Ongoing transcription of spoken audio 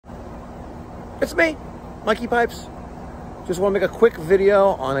It's me, Mikey Pipes. Just want to make a quick video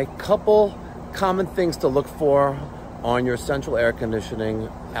on a couple common things to look for on your central air conditioning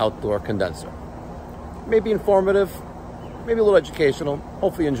outdoor condenser. Maybe informative, maybe a little educational.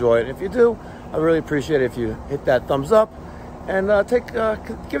 Hopefully you enjoy it. If you do, I really appreciate it if you hit that thumbs up and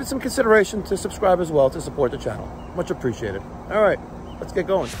give it some consideration to subscribe as well to support the channel. Much appreciated. All right, let's get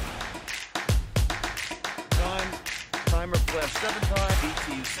going. Timer flash 7 time,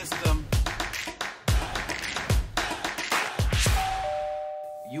 BTU system.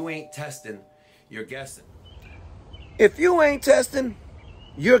 You ain't testing, you're guessing. If you ain't testing,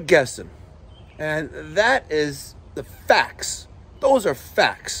 you're guessing. And that is the facts. Those are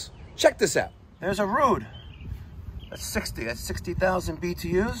facts. Check this out. There's a Rude. That's 60,000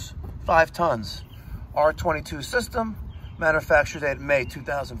 BTUs, 5 tons. R22 system, manufactured date May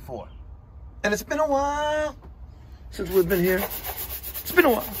 2004. And it's been a while since we've been here. It's been a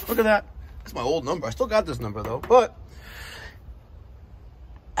while. Look at that. That's my old number. I still got this number though, but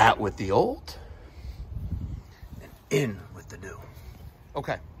out with the old and in with the new.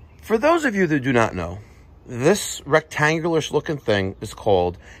 Okay. For those of you that do not know, this rectangular looking thing is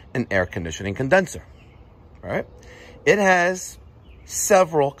called an air conditioning condenser, right? It has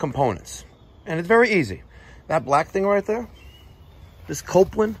several components and it's very easy. That black thing right there, this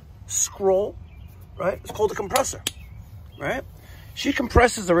Copeland scroll, right? It's called a compressor, right? She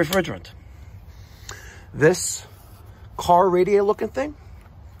compresses the refrigerant. This car radiator looking thing,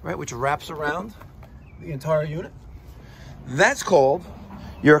 right, which wraps around the entire unit, that's called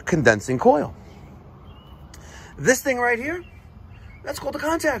your condensing coil. This thing right here, that's called a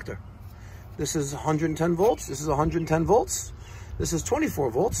contactor. This is 110 volts. This is 110 volts. This is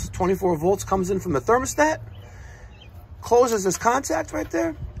 24 volts. 24 volts comes in from the thermostat, closes this contact right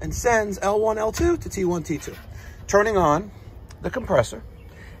there, and sends L1, L2 to T1, T2, turning on the compressor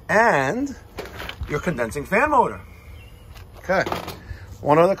and your condensing fan motor. Okay.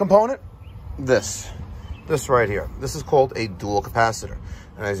 One other component, this right here. This is called a dual capacitor.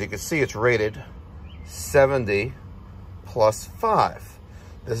 And as you can see, it's rated 70 plus 5.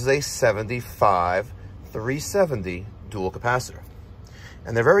 This is a 75 370 dual capacitor.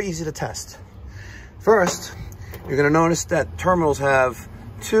 And they're very easy to test. First, you're going to notice that terminals have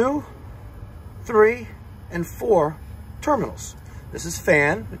 2, 3, and 4 terminals. This is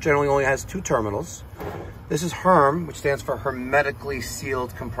fan. It generally only has 2 terminals. This is HERM, which stands for hermetically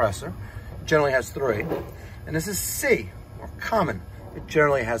sealed compressor. It generally has 3. And this is C, or common. It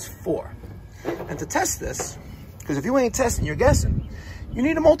generally has 4. And to test this, because if you ain't testing, you're guessing, you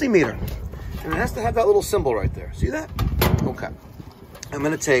need a multimeter. And it has to have that little symbol right there. See that? Okay. I'm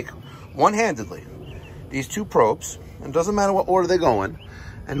going to take one-handedly these 2 probes, and it doesn't matter what order they go in,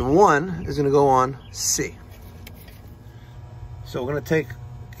 and one is going to go on C. So we're going to take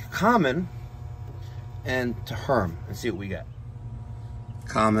common and to HERM and see what we get.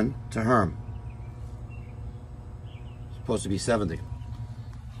 Common to HERM. It's supposed to be 70.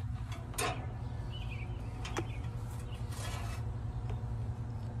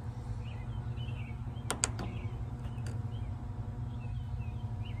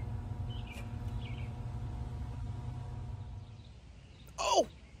 Oh,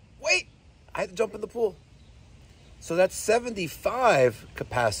 wait, I had to jump in the pool. So that 75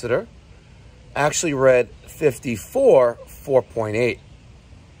 capacitor actually read 54 4.8.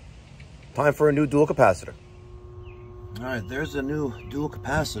 Time for a new dual capacitor. All right, there's a new dual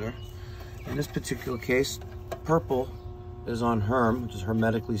capacitor. In this particular case, purple is on HERM, which is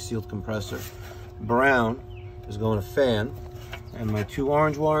hermetically sealed compressor. Brown is going to fan, and my 2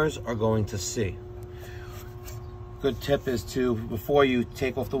 orange wires are going to C. Good tip is to, before you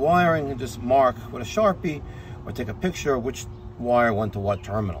take off the wiring, just mark with a Sharpie or take a picture of which wire went to what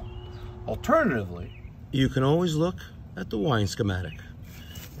terminal. Alternatively, you can always look at the wiring schematic.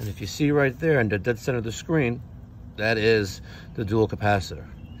 And if you see right there in the dead center of the screen, that is the dual capacitor.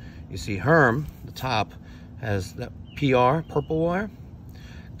 You see HERM, the top, has that PR, purple wire.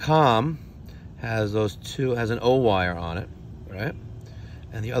 COM has those 2, has an O wire on it, right?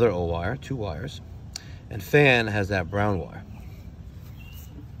 And the other O wire, 2 wires. And fan has that brown wire.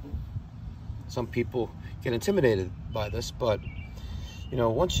 Some people get intimidated by this, but you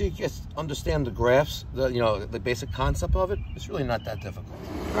know, once you understand the graphs, the basic concept of it, it's really not that difficult.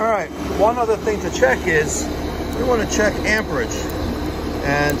 All right, one other thing to check is we want to check amperage.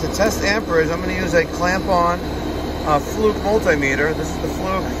 And to test amperage, I'm going to use a clamp-on Fluke multimeter. This is the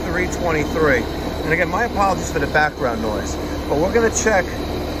Fluke 323. And again, my apologies for the background noise, but we're going to check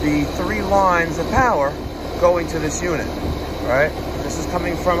the 3 lines of power going to this unit, right? This is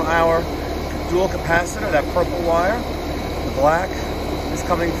coming from our dual capacitor, that purple wire. The black is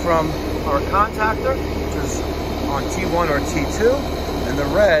coming from our contactor, which is on T1 or T2, and the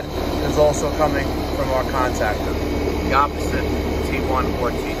red is also coming from our contactor, the opposite, T1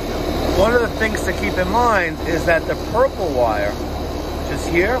 or T2. One of the things to keep in mind is that the purple wire, which is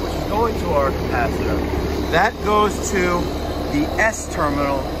here, which is going to our capacitor, that goes to the S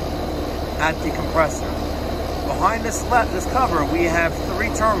terminal at the compressor. Behind this cover, we have 3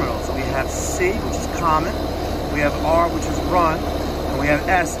 terminals. We have C, which is common, we have R, which is run, and we have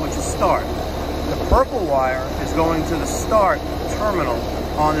S, which is start. The purple wire is going to the start terminal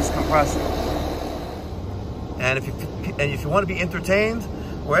on this compressor. And if you want to be entertained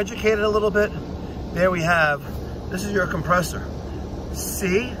or educated a little bit, there we have, this is your compressor.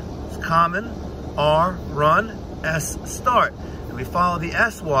 C is common, R, run, S, start. And we follow the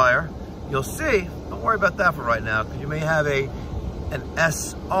S wire, you'll see, don't worry about that for right now, because you may have an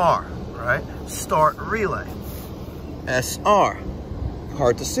SR, right? Start relay. SR.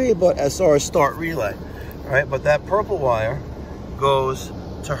 Hard to see, but SR is start relay, right? But that purple wire goes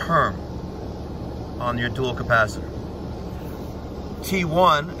to Herm on your dual capacitor.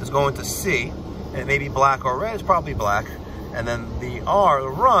 T1 is going to C, and it may be black or red, it's probably black. And then the R, the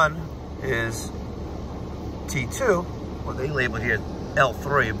run, is T2, well, they label here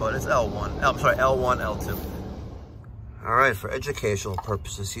L3, but it's L1. I'm sorry, L1, L2. All right, for educational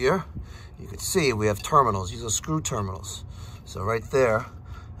purposes here, you can see we have terminals. These are screw terminals. So right there,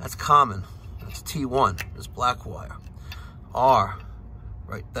 that's common. That's T1, this black wire. R,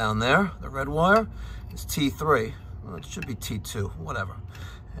 right down there, the red wire, is T3. Well, it should be T2, whatever.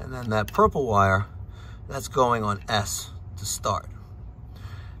 And then that purple wire, that's going on S to start.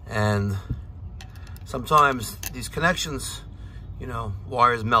 And sometimes these connections, you know,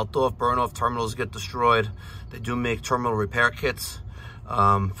 wires melt off, burn off, terminals get destroyed. They do make terminal repair kits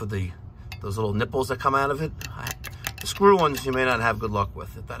for those little nipples that come out of it. The screw ones you may not have good luck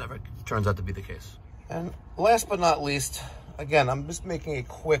with, if that ever turns out to be the case. And last but not least, again, I'm just making a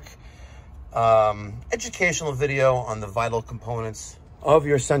quick educational video on the vital components of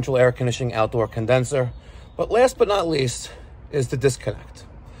your central air conditioning outdoor condenser. But last but not least is the disconnect.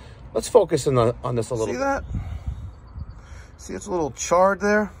 Let's focus on this a little bit. See that? See, it's a little charred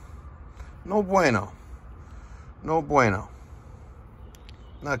there. No bueno. No bueno.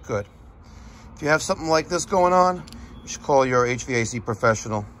 Not good. If you have something like this going on, you should call your HVAC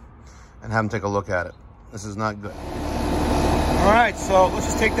professional and have them take a look at it. This is not good. All right, so let's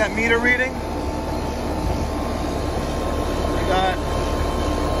just take that meter reading. I got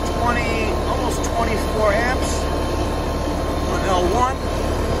 20, almost 24 amps on L1.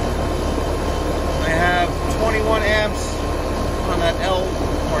 I have 21 amps on that L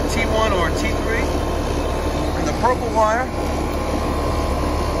or T1 or T3. And the purple wire,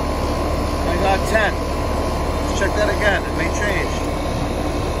 I got 10. Let's check that again, it may change.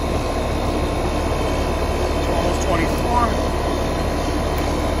 It's almost 24.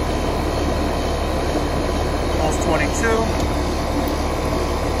 Almost 22.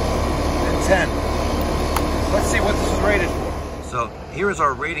 And 10. Let's see what this is rated for. So here is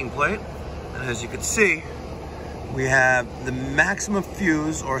our rating plate. And as you can see, we have the maximum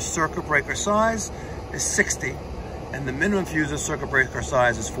fuse or circuit breaker size is 60. And the minimum fuse or circuit breaker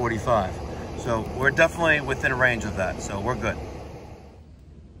size is 45. So we're definitely within range of that, so we're good.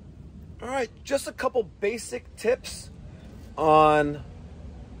 All right, just a couple basic tips on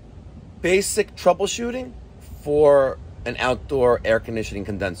basic troubleshooting for an outdoor air conditioning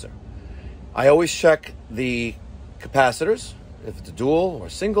condenser. I always check the capacitors, if it's a dual or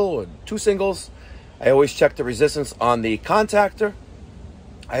single or 2 singles. I always check the resistance on the contactor.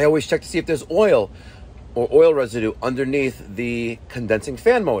 I always check to see if there's oil or oil residue underneath the condensing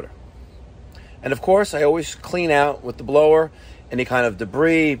fan motor. And of course, I always clean out with the blower any kind of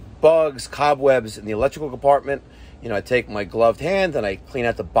debris, bugs, cobwebs in the electrical compartment. You know, I take my gloved hand and I clean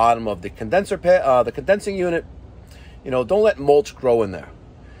out the bottom of the condenser the condensing unit. You know, don't let mulch grow in there.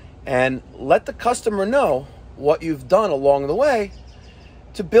 And let the customer know what you've done along the way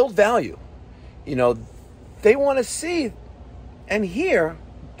to build value. You know, they want to see and hear,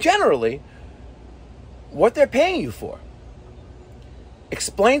 generally, what they're paying you for.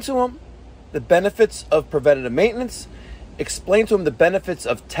 Explain to them the benefits of preventative maintenance. Explain to them the benefits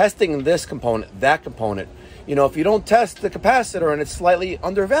of testing this component, that component. You know, if you don't test the capacitor and it's slightly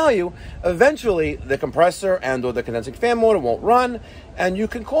undervalued, eventually the compressor and or the condensing fan motor won't run, and you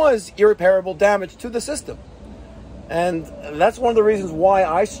can cause irreparable damage to the system. And that's one of the reasons why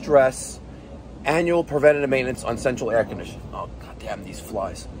I stress annual preventative maintenance on central air conditioning. Oh, goddamn, these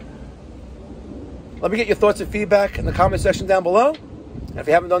flies. Let me get your thoughts and feedback in the comment section down below. And if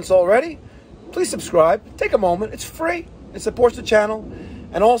you haven't done so already, please subscribe. Take a moment. It's free. It supports the channel.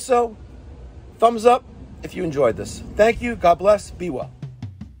 And also, Thumbs up if you enjoyed this. Thank you. God bless. Be well.